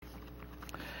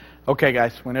Okay,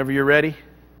 guys, whenever you're ready.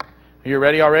 Are you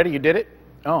ready already? You did it?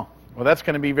 Oh, well, that's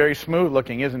going to be very smooth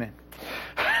looking, isn't it?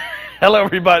 Hello,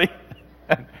 everybody,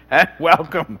 and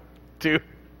welcome to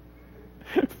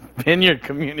Vineyard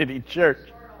Community Church.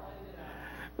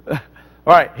 All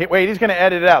right, wait, he's going to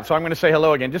edit it out, so I'm going to say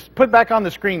hello again. Just put back on the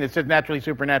screen that says Naturally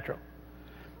Supernatural.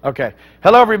 Okay.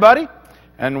 Hello, everybody,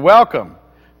 and welcome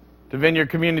to Vineyard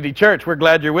Community Church. We're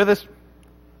glad you're with us.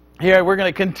 Here, we're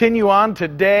going to continue on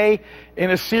today in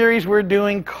a series we're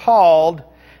doing called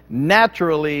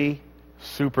Naturally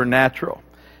Supernatural.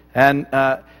 And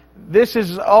this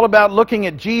is all about looking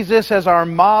at Jesus as our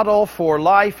model for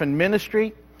life and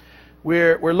ministry.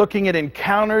 We're looking at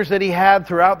encounters that he had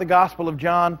throughout the Gospel of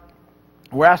John.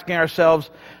 We're asking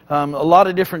ourselves a lot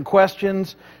of different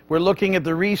questions. We're looking at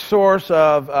the resource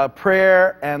of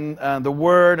prayer and the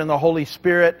Word and the Holy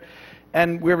Spirit.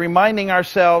 And we're reminding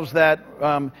ourselves that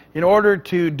in order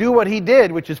to do what he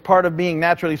did, which is part of being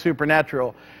naturally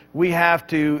supernatural, we have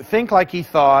to think like he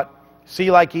thought,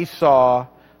 see like he saw,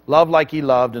 love like he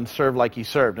loved, and serve like he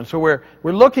served. And so we're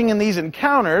looking in these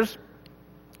encounters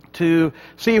to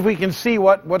see if we can see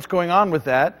what's going on with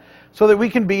that, so that we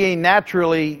can be a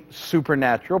naturally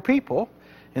supernatural people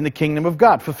in the kingdom of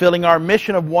God, fulfilling our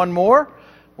mission of one more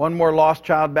lost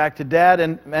child back to dad,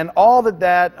 and all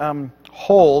that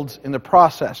holds in the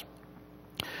process.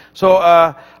 So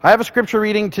I have a scripture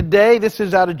reading today. This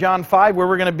is out of John 5, where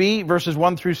we're going to be, verses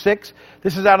 1 through 6.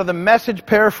 This is out of the Message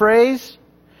paraphrase,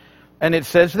 and it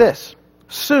says this: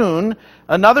 Soon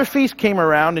another feast came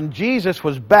around, and Jesus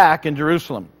was back in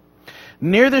Jerusalem.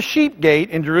 Near the sheep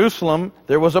gate in Jerusalem,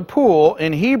 there was a pool,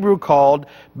 in Hebrew called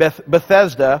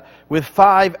Bethesda, with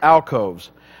 5 alcoves.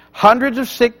 Hundreds of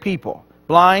sick people,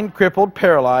 blind, crippled,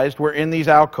 paralyzed, were in these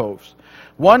alcoves.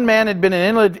 One man had been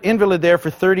an invalid there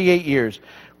for 38 years.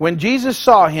 When Jesus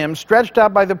saw him stretched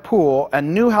out by the pool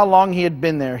and knew how long he had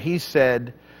been there, he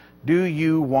said, "Do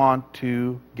you want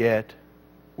to get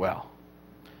well?"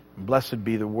 Blessed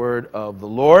be the word of the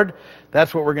Lord.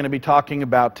 That's what we're going to be talking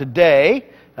about today,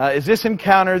 is this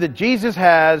encounter that Jesus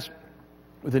has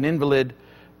with an invalid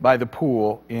by the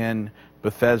pool in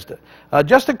Bethesda.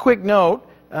 Just a quick note,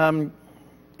 if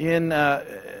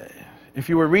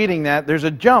you were reading that, there's a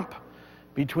jump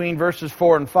between verses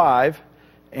 4 and 5,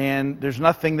 and there's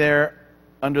nothing there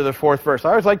under the 4th verse.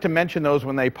 I always like to mention those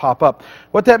when they pop up.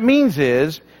 What that means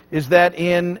is that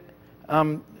in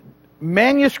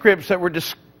manuscripts that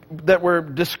were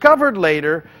discovered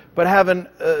later,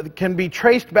 but can be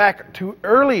traced back to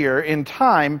earlier in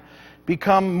time,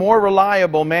 become more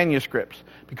reliable manuscripts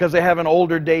because they have an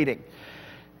older dating.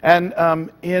 And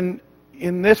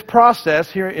in this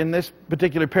process here, in this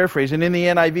particular paraphrase, and in the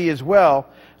NIV as well,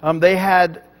 they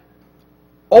had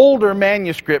older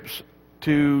manuscripts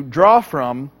to draw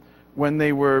from when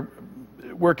they were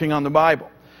working on the Bible.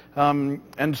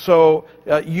 And so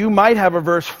you might have a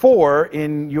verse 4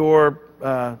 in your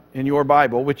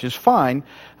Bible, which is fine,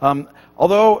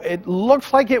 although it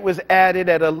looks like it was added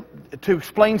to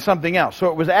explain something else. So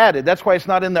it was added. That's why it's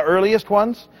not in the earliest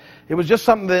ones. It was just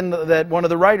something that one of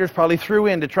the writers probably threw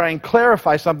in to try and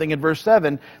clarify something in verse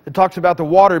 7 that talks about the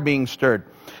water being stirred.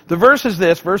 The verse is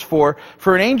this, verse 4,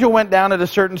 "For an angel went down at a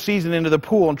certain season into the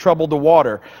pool and troubled the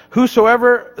water.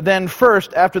 Whosoever then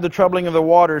first, after the troubling of the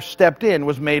water, stepped in,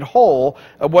 was made whole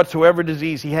of whatsoever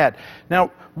disease he had."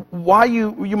 Now, why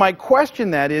you might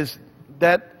question that is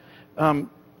that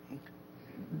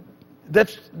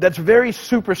that's very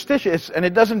superstitious, and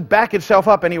it doesn't back itself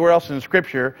up anywhere else in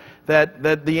Scripture that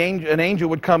an angel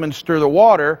would come and stir the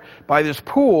water by this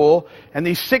pool, and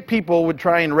these sick people would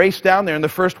try and race down there, and the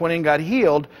first one in got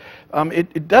healed.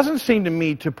 It doesn't seem to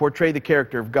me to portray the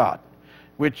character of God,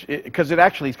 because it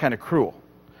actually is kind of cruel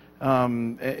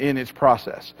in its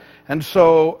process. And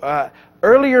so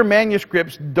earlier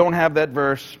manuscripts don't have that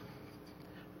verse,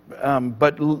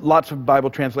 but lots of Bible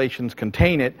translations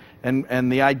contain it,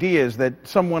 and the idea is that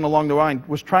someone along the line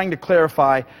was trying to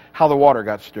clarify how the water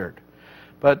got stirred.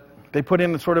 But they put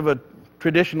in sort of a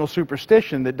traditional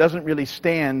superstition that doesn't really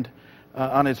stand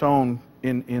on its own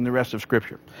in the rest of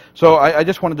Scripture. So I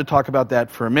just wanted to talk about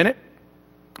that for a minute.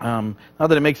 Not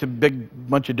that it makes a big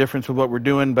bunch of difference with what we're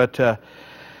doing, but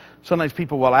sometimes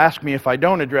people will ask me if I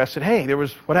don't address it, "Hey,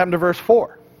 what happened to verse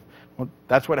 4? Well,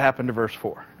 that's what happened to verse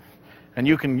 4. And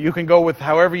you can go with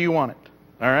however you want it.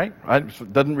 All right?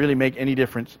 It doesn't really make any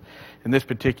difference in this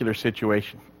particular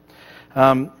situation.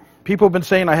 People have been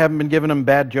saying I haven't been giving them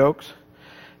bad jokes,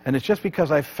 and it's just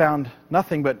because I've found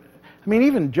nothing but,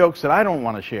 even jokes that I don't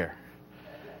want to share.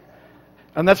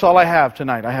 And that's all I have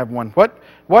tonight. I have one.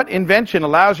 What invention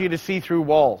allows you to see through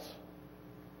walls?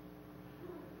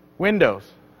 Windows.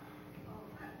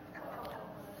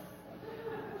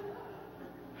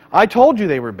 I told you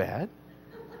they were bad.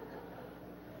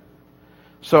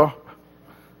 So,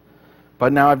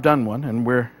 but now I've done one, and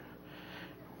we're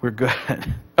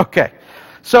good. Okay.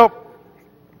 So,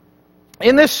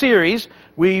 in this series,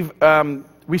 we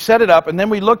set it up, and then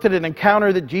we looked at an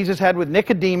encounter that Jesus had with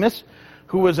Nicodemus,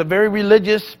 who was a very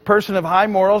religious person of high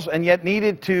morals, and yet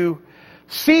needed to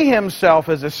see himself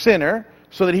as a sinner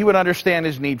so that he would understand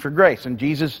his need for grace. And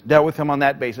Jesus dealt with him on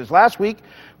that basis. Last week,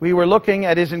 we were looking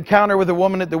at his encounter with a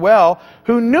woman at the well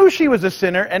who knew she was a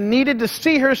sinner and needed to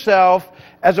see herself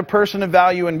as a person of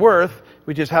value and worth,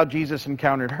 which is how Jesus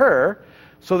encountered her,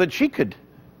 so that she could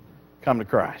come to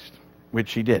Christ, which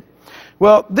she did.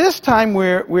 Well, this time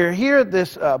we're here at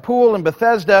this pool in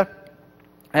Bethesda,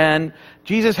 and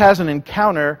Jesus has an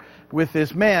encounter with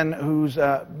this man who's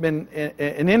been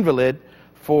an invalid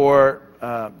for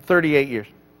 38 years.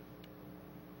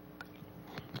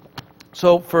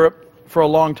 So for a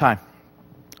long time.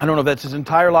 I don't know if that's his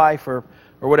entire life or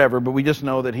whatever, but we just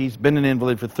know that he's been an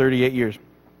invalid for 38 years.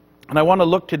 And I want to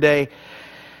look today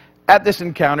at this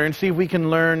encounter and see if we can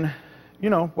learn,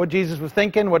 what Jesus was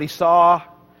thinking, what he saw,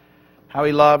 how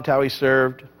he loved, how he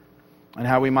served, and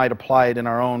how we might apply it in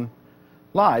our own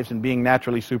lives in being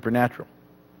naturally supernatural.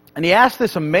 And he asked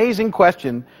this amazing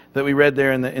question that we read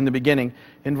there in the beginning,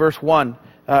 in verse 1.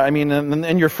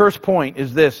 And your first point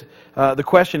is this. The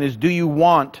question is, do you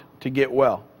want to get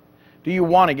well? Do you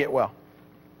want to get well?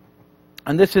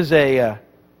 And this is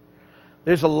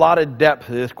there's a lot of depth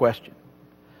to this question.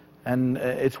 And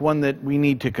it's one that we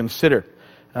need to consider.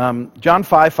 John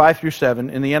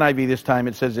 5:5-7, in the NIV this time,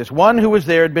 it says this. One who was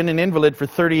there had been an invalid for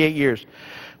 38 years.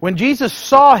 When Jesus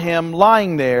saw him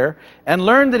lying there and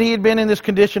learned that he had been in this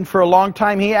condition for a long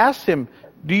time, he asked him,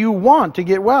 do you want to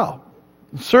get well?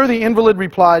 Sir, the invalid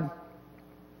replied,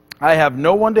 I have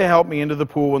no one to help me into the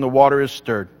pool when the water is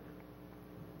stirred.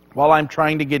 While I'm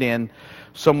trying to get in,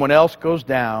 someone else goes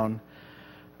down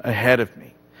ahead of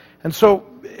me. And so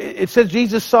it says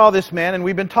Jesus saw this man, and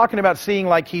we've been talking about seeing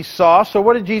like he saw. So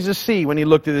what did Jesus see when he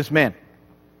looked at this man?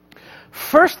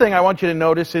 First thing I want you to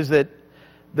notice is that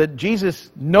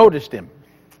Jesus noticed him.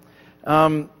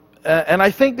 And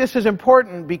I think this is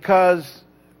important because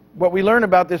what we learn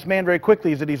about this man very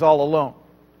quickly is that he's all alone.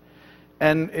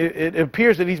 And it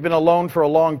appears that he's been alone for a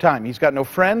long time. He's got no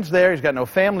friends there. He's got no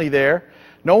family there.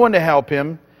 No one to help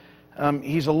him.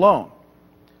 He's alone.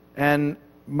 And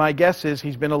my guess is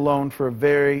he's been alone for a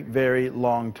very, very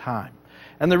long time.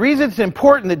 And the reason it's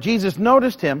important that Jesus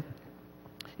noticed him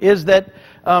is that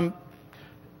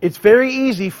it's very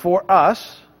easy for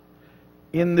us,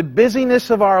 in the busyness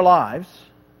of our lives,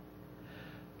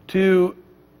 to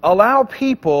allow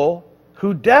people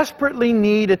who desperately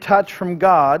need a touch from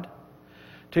God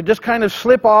to just kind of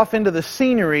slip off into the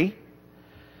scenery,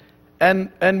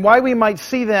 and why we might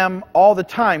see them all the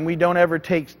time, we don't ever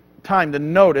take time to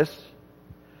notice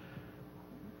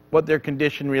what their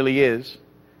condition really is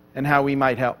and how we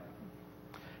might help.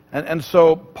 And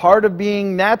so part of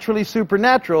being naturally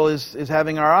supernatural is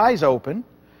having our eyes open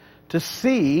to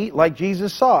see like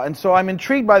Jesus saw. And so I'm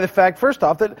intrigued by the fact, first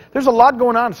off, that there's a lot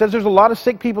going on. It says there's a lot of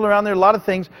sick people around there, a lot of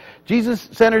things. Jesus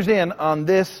centers in on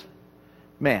this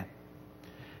man.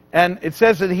 And it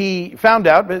says that he found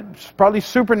out, but it's probably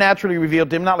supernaturally revealed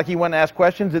to him, not like he went and asked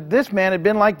questions, that this man had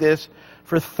been like this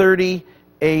for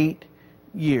 38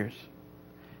 years.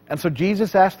 And so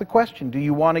Jesus asked the question, do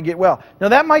you want to get well? Now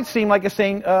that might seem like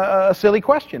a silly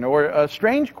question or a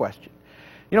strange question.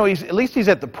 At least he's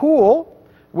at the pool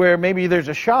where maybe there's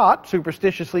a shot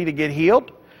superstitiously to get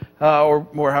healed, or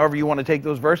however you want to take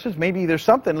those verses. Maybe there's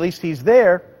something, at least he's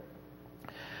there.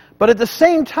 But at the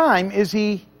same time, has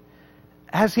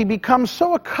he become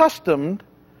so accustomed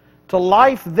to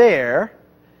life there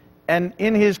and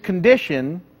in his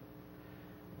condition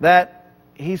that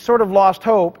he's sort of lost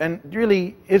hope and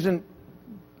really isn't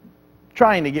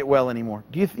trying to get well anymore?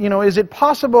 Is it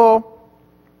possible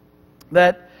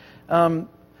that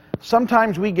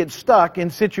sometimes we get stuck in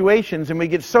situations and we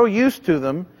get so used to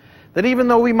them that even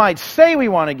though we might say we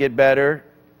want to get better,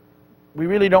 we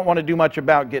really don't want to do much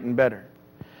about getting better?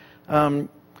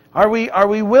 Are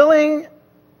we willing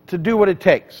to do what it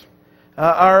takes?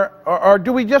 Or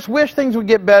do we just wish things would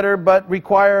get better but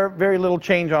require very little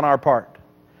change on our part?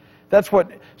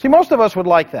 Most of us would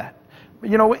like that.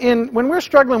 When we're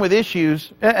struggling with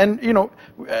issues,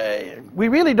 we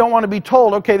really don't want to be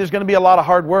told, okay, there's going to be a lot of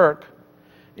hard work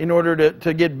in order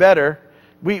to get better.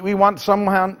 We want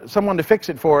someone to fix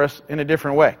it for us in a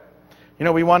different way.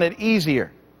 We want it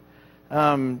easier.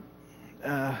 You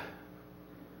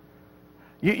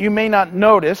may not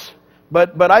notice,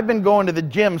 but I've been going to the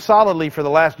gym solidly for the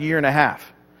last year and a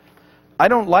half. I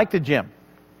don't like the gym.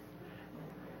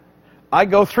 I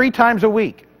go 3 times a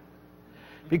week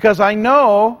because I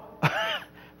know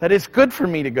that it's good for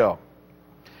me to go.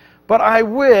 But I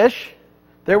wish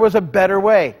there was a better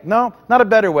way. No, not a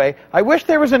better way. I wish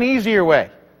there was an easier way.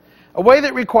 A way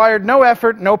that required no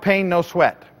effort, no pain, no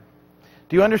sweat.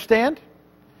 Do you understand?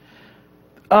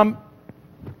 And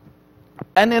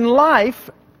in life,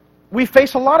 we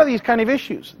face a lot of these kind of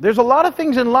issues. There's a lot of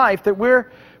things in life that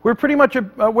we're pretty much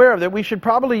aware of that we should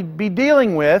probably be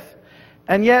dealing with,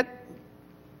 and yet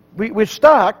we're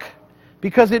stuck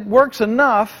because it works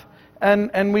enough,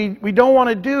 and we don't want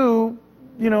to do,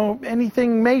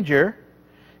 anything major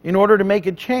in order to make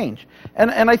it change.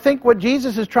 And I think what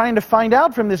Jesus is trying to find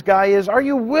out from this guy is, are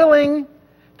you willing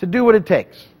to do what it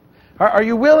takes? Are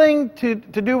you willing to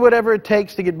do whatever it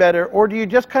takes to get better? Or do you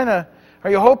just are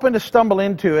you hoping to stumble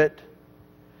into it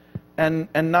and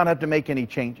not have to make any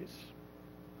changes?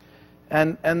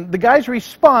 And the guy's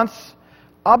response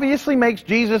obviously makes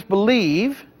Jesus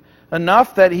believe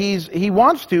enough that he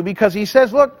wants to, because he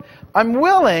says, look, I'm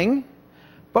willing,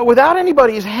 but without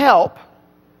anybody's help,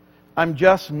 I'm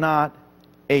just not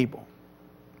able.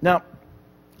 Now,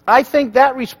 I think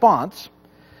that response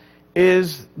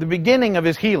is the beginning of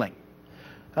his healing.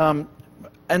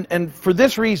 And for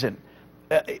this reason,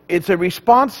 it's a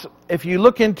response, if you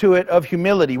look into it, of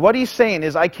humility. What he's saying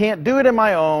is, I can't do it on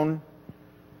my own,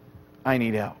 I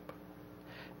need help.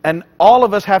 And all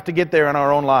of us have to get there in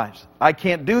our own lives. I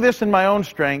can't do this in my own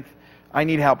strength, I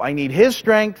need help. I need his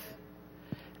strength,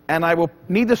 and I will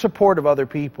need the support of other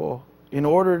people in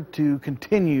order to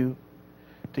continue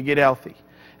to get healthy.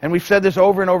 And we've said this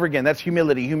over and over again. That's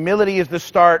humility. Humility is the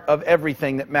start of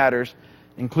everything that matters,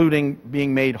 including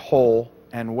being made whole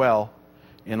and well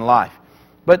in life.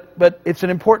 But it's an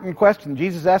important question.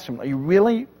 Jesus asked him, are you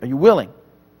willing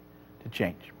to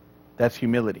change? That's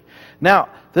humility. Now,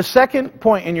 the second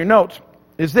point in your notes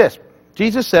is this.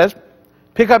 Jesus says,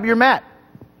 pick up your mat.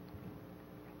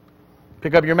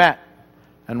 Pick up your mat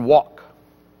and walk.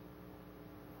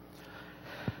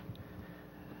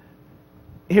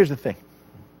 Here's the thing.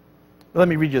 Let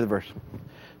me read you the verse.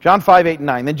 John 5, 8, and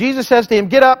 9. Then Jesus says to him,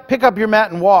 get up, pick up your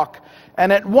mat and walk.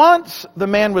 And at once the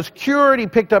man was cured. He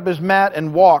picked up his mat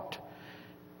and walked.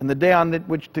 And the day on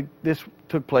which this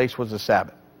took place was the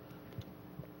Sabbath.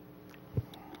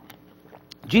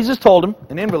 Jesus told him,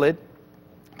 an invalid,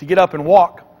 to get up and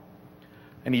walk.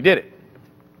 And he did it.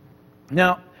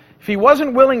 Now, if he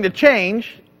wasn't willing to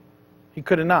change, he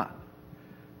could have not.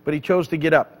 But he chose to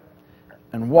get up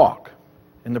and walk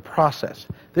in the process.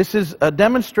 This is a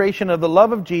demonstration of the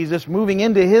love of Jesus moving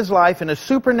into his life in a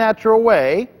supernatural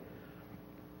way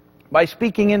by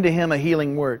speaking into him a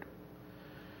healing word,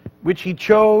 which he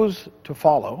chose to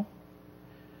follow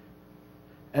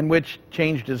and which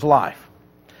changed his life.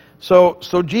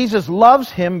 So Jesus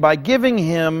loves him by giving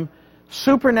him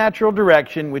supernatural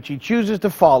direction, which he chooses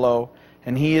to follow,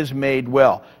 and he is made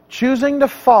well. Choosing to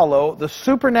follow the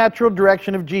supernatural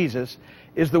direction of Jesus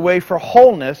is the way for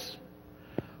wholeness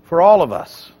for all of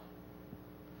us.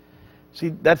 See,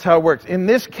 that's how it works. In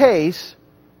this case,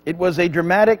 it was a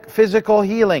dramatic physical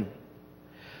healing.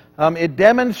 It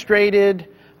demonstrated,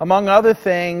 among other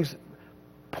things,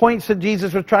 points that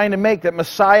Jesus was trying to make, that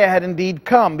Messiah had indeed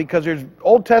come, because there's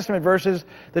Old Testament verses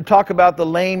that talk about the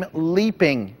lame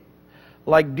leaping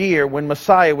like deer when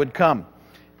Messiah would come.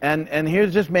 And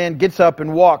here's this man gets up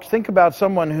and walks. Think about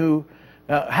someone who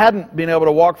hadn't been able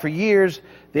to walk for years,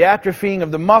 the atrophying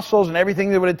of the muscles and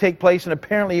everything that would take place, and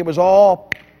apparently it was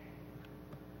all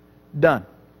done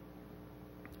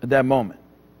at that moment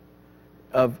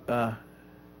of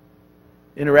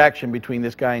interaction between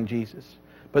this guy and Jesus.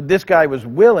 But this guy was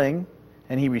willing,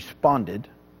 and he responded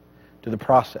to the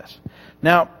process.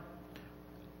 Now,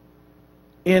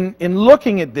 in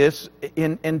looking at this,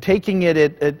 in taking it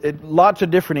at lots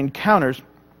of different encounters,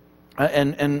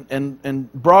 and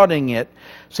broadening it,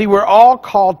 see, we're all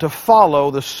called to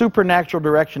follow the supernatural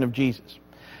direction of Jesus.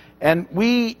 And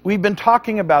we've been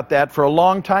talking about that for a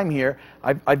long time here.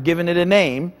 I've given it a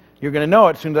name. You're going to know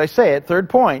it as soon as I say it. Third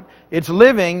point, it's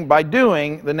living by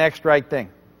doing the next right thing.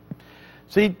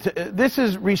 See, this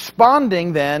is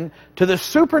responding then to the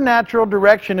supernatural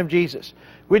direction of Jesus,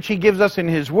 which he gives us in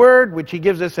his word, which he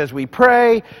gives us as we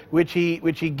pray, which he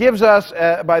gives us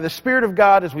by the Spirit of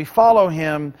God as we follow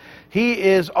him. He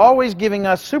is always giving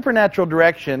us supernatural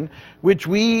direction, which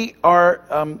we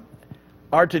are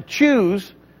to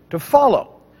choose to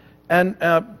follow. And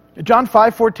John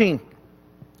 5:14,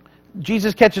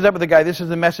 Jesus catches up with the guy. This is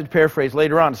the Message paraphrase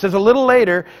later on. It says, a little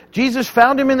later, Jesus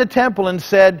found him in the temple and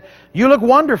said, you look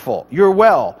wonderful, you're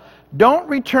well. Don't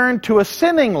return to a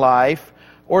sinning life,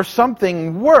 or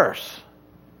something worse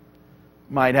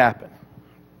might happen.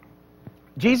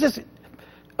 Jesus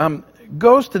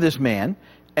goes to this man,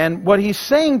 and what he's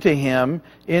saying to him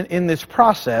in this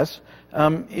process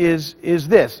is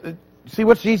this. See,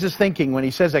 what's Jesus thinking when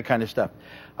he says that kind of stuff?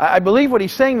 I believe what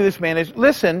he's saying to this man is,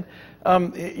 listen,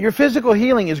 your physical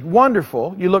healing is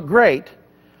wonderful, you look great,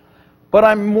 but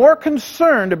I'm more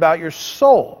concerned about your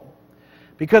soul.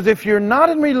 Because if you're not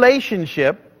in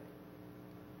relationship,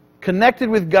 connected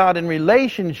with God in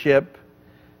relationship,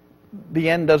 the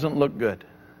end doesn't look good.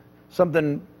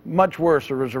 Something much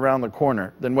worse is around the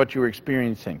corner than what you were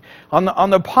experiencing. On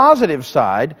the positive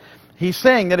side, he's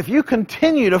saying that if you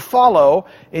continue to follow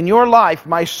in your life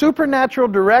my supernatural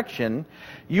direction,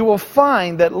 you will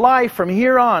find that life from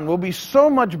here on will be so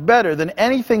much better than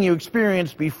anything you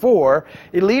experienced before.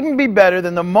 It'll even be better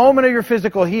than the moment of your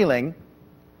physical healing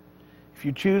if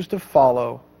you choose to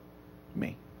follow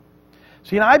me.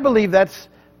 See, and I believe that's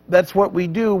what we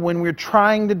do when we're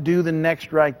trying to do the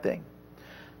next right thing.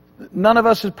 None of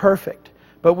us is perfect,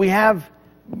 but we have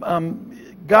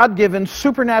God-given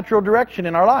supernatural direction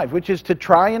in our lives, which is to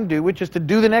try and do, which is to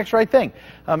do the next right thing.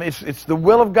 It's the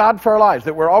will of God for our lives,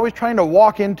 that we're always trying to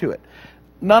walk into it.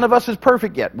 None of us is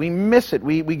perfect yet. We miss it.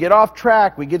 We get off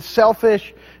track. We get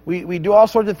selfish. We do all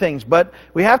sorts of things. But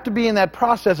we have to be in that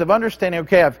process of understanding,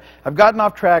 okay, I've gotten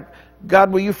off track.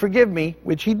 God, will you forgive me?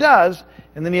 Which He does.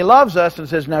 And then He loves us and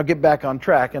says, now get back on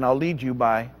track, and I'll lead you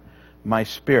by my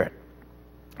Spirit.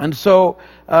 And so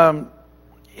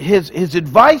his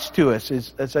advice to us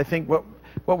is I think what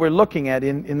we're looking at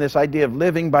in this idea of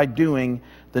living by doing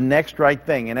the next right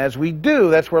thing. And as we do,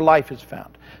 that's where life is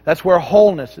found. That's where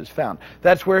wholeness is found.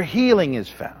 That's where healing is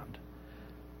found.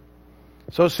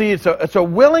 So see, it's a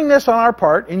willingness on our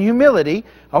part, in humility,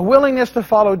 a willingness to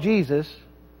follow Jesus,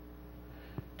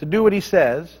 to do what He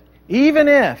says, even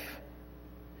if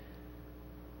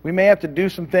we may have to do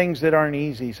some things that aren't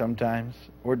easy sometimes,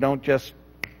 or don't just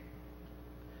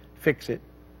fix it.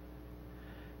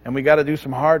 And we got to do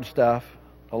some hard stuff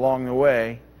along the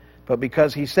way. But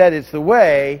because He said it's the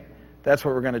way, that's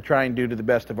what we're going to try and do to the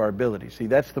best of our ability. See,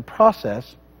 that's the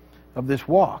process of this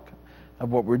walk,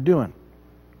 of what we're doing.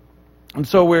 And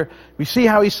so we see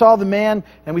how He saw the man,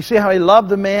 and we see how He loved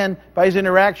the man by His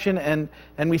interaction, and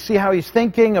we see how He's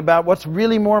thinking about what's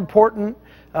really more important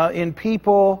in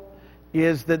people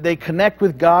is that they connect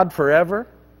with God forever.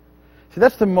 See,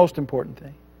 that's the most important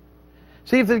thing.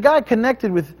 See, if the guy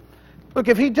connected with... Look,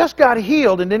 if he just got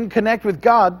healed and didn't connect with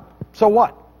God, so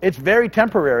what? It's very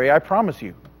temporary, I promise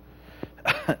you.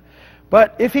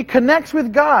 But if he connects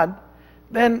with God,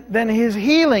 then his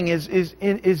healing is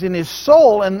in his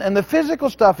soul, and the physical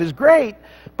stuff is great,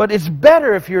 but it's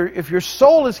better if your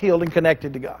soul is healed and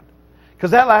connected to God.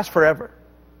 Because that lasts forever.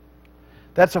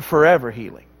 That's a forever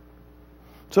healing.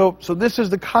 So this is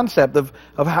the concept of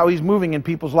how He's moving in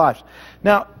people's lives.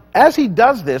 Now, as He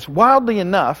does this, wildly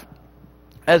enough,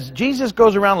 as Jesus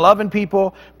goes around loving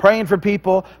people, praying for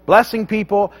people, blessing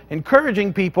people,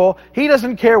 encouraging people, He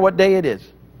doesn't care what day it is.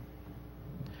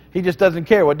 He just doesn't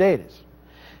care what day it is.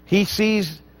 He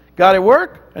sees God at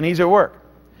work, and He's at work.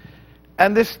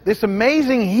 And this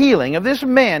amazing healing of this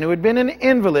man who had been an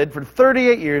invalid for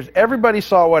 38 years, everybody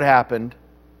saw what happened.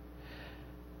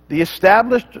 The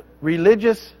established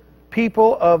religious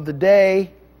people of the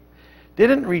day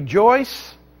didn't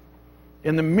rejoice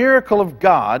in the miracle of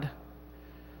God.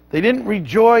 They didn't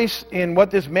rejoice in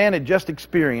what this man had just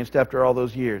experienced after all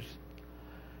those years.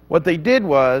 What they did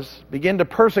was begin to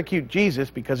persecute Jesus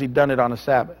because He'd done it on a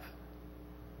Sabbath.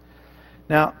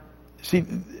 Now, see,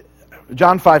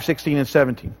 John 5:16 and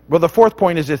 17. Well, the fourth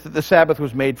point is this, that the Sabbath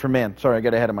was made for man. Sorry, I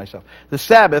got ahead of myself. The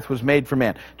Sabbath was made for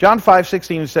man. John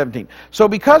 5:16 and 17. So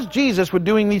because Jesus was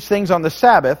doing these things on the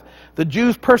Sabbath, the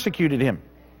Jews persecuted Him.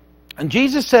 And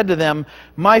Jesus said to them,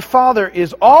 my Father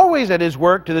is always at His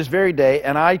work to this very day,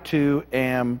 and I too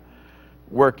am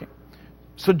working.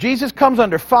 So Jesus comes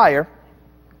under fire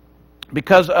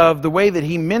because of the way that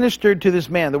He ministered to this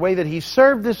man, the way that He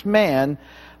served this man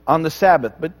on the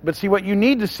Sabbath. But see, what you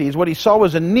need to see is what He saw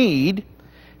was a need,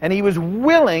 and He was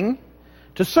willing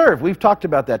to serve. We've talked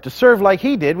about that. To serve like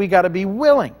He did, we got to be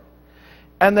willing.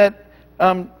 And that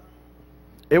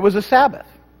it was a Sabbath.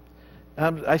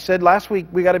 I said last week,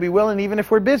 we got to be willing even if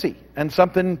we're busy and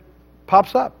something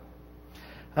pops up.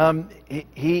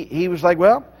 He was like,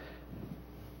 well,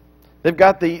 they've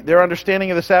got their understanding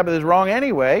of the Sabbath is wrong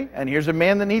anyway, and here's a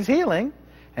man that needs healing,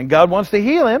 and God wants to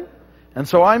heal him, and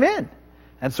so I'm in.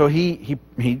 And so he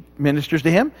ministers to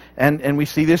him, and we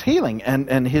see this healing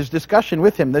and his discussion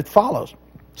with him that follows.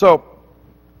 So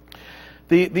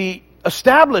the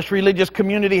established religious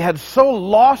community had so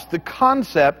lost the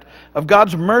concept of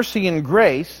God's mercy and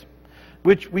grace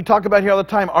which we talk about here all the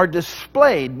time, are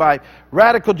displayed by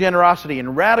radical generosity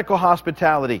and radical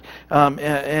hospitality,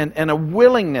 and a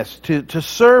willingness to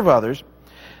serve others,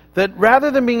 that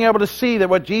rather than being able to see that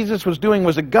what Jesus was doing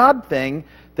was a God thing,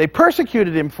 they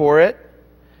persecuted him for it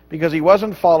because he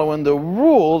wasn't following the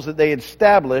rules that they had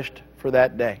established for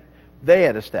that day. They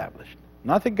had established,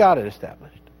 not that God had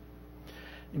established.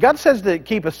 God says to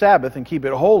keep a Sabbath and keep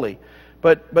it holy,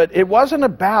 but it wasn't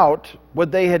about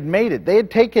what they had made it. They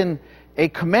had taken a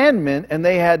commandment and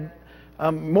they had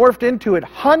morphed into it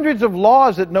hundreds of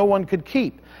laws that no one could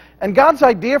keep. And God's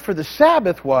idea for the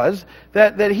Sabbath was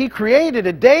that He created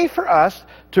a day for us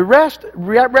to rest,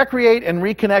 recreate, and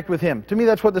reconnect with Him. To me,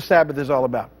 that's what the Sabbath is all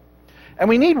about. And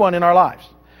we need one in our lives.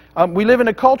 We live in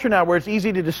a culture now where it's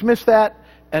easy to dismiss that,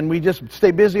 and we just stay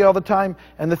busy all the time.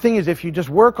 And the thing is, if you just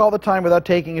work all the time without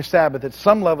taking a Sabbath, at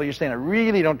some level you're saying, I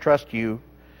really don't trust you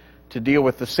to deal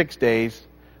with the 6 days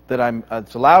that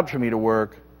it's allowed for me to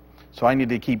work, so I need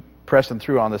to keep pressing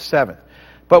through on the 7th.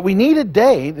 But we need a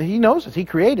day that He knows us, He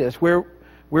created us, where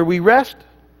we rest,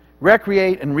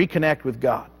 recreate, and reconnect with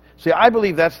God. See, I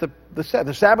believe that's the Sabbath.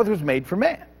 The Sabbath was made for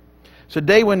man. It's a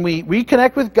day when we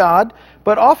reconnect with God,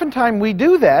 but oftentimes we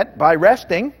do that by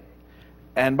resting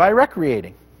and by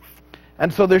recreating.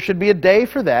 And so there should be a day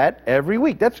for that every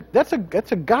week. That's a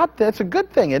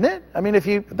good thing, isn't it? I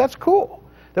mean, that's cool.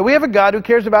 That we have a God who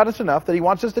cares about us enough that He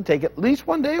wants us to take at least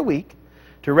one day a week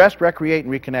to rest, recreate,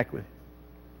 and reconnect with Him.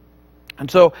 And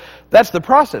so that's the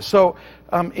process. So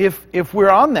if we're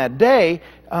on that day,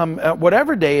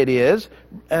 whatever day it is,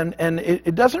 and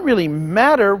it doesn't really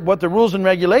matter what the rules and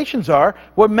regulations are.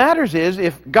 What matters is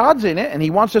if God's in it and He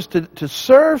wants us to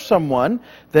serve someone,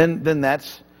 then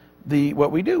that's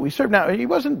what we do. We serve. Now, He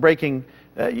wasn't breaking.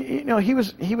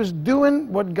 He was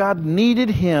doing what God needed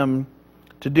Him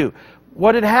to do.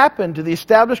 What had happened to the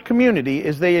established community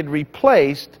is they had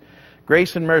replaced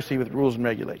grace and mercy with rules and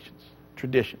regulations,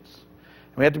 traditions.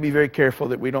 And we have to be very careful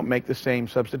that we don't make the same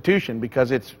substitution,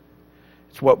 because it's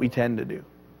what we tend to do.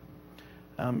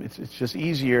 It's just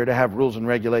easier to have rules and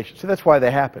regulations. So that's why they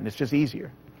happen. It's just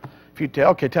easier. If you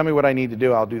tell me what I need to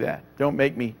do, I'll do that. Don't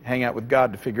make me hang out with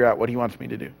God to figure out what He wants me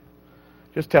to do.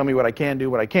 Just tell me what I can do,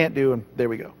 what I can't do, and there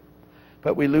we go.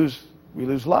 But we lose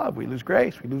love, we lose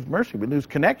grace, we lose mercy, we lose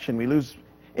connection, we lose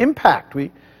impact.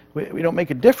 We don't make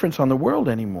a difference on the world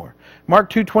anymore. Mark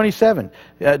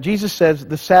 2:27, Jesus says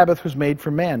the Sabbath was made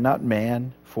for man, not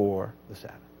man for the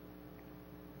Sabbath.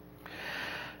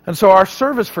 And so our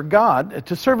service for God,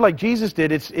 to serve like Jesus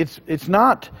did, it's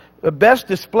not best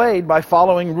displayed by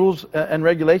following rules and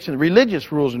regulations,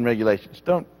 religious rules and regulations.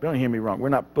 Don't hear me wrong. We're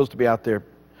not supposed to be out there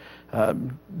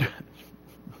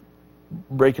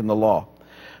breaking the law.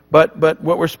 But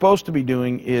what we're supposed to be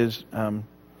doing is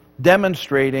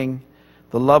demonstrating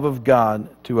the love of God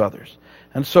to others.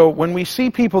 And so when we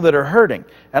see people that are hurting,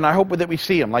 and I hope that we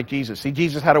see them like Jesus. See,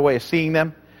 Jesus had a way of seeing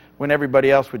them when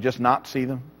everybody else would just not see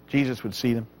them. Jesus would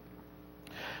see them.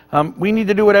 We need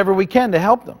to do whatever we can to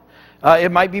help them.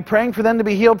 It might be praying for them to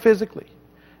be healed physically.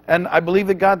 And I believe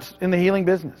that God's in the healing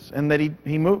business, and that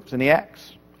He moves and He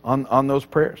acts on those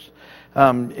prayers.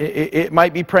 It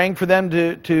might be praying for them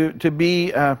to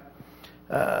be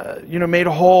made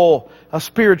whole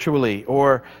spiritually,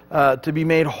 or to be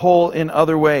made whole in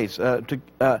other ways.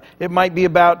 It might be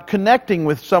about connecting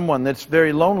with someone that's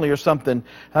very lonely or something,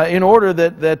 in order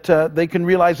that they can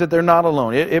realize that they're not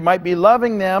alone. It might be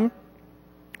loving them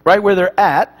right where they're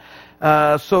at,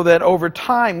 so that over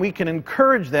time we can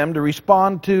encourage them to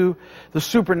respond to the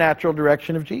supernatural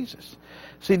direction of Jesus.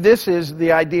 See, this is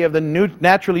the idea of the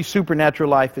naturally supernatural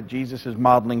life that Jesus is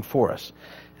modeling for us.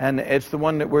 And it's the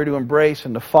one that we're to embrace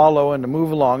and to follow and to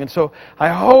move along. And so I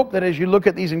hope that as you look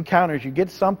at these encounters, you get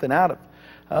something out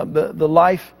of the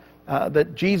life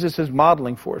that Jesus is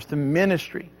modeling for us, the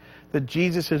ministry that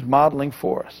Jesus is modeling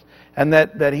for us. And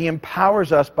that He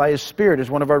empowers us by His Spirit as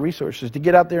one of our resources to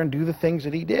get out there and do the things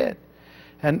that He did.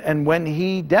 And when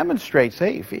He demonstrates,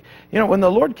 hey, when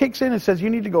the Lord kicks in and says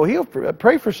you need to go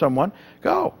pray for someone,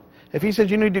 go. If He says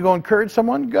you need to go encourage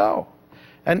someone, go.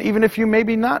 And even if you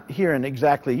maybe not hearing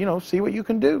exactly, see what you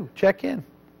can do. Check in.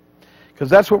 Because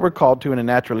that's what we're called to in a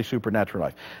naturally supernatural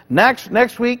life.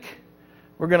 Next week,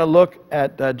 we're going to look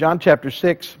at John chapter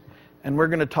 6, and we're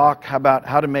going to talk about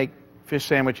how to make fish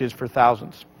sandwiches for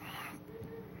thousands.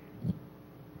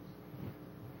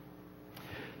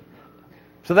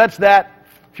 So that's that.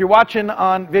 If you're watching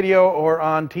on video or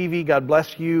on TV, God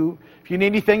bless you. If you need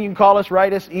anything, you can call us,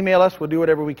 write us, email us. We'll do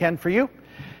whatever we can for you.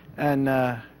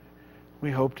 And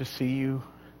we hope to see you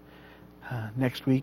next week.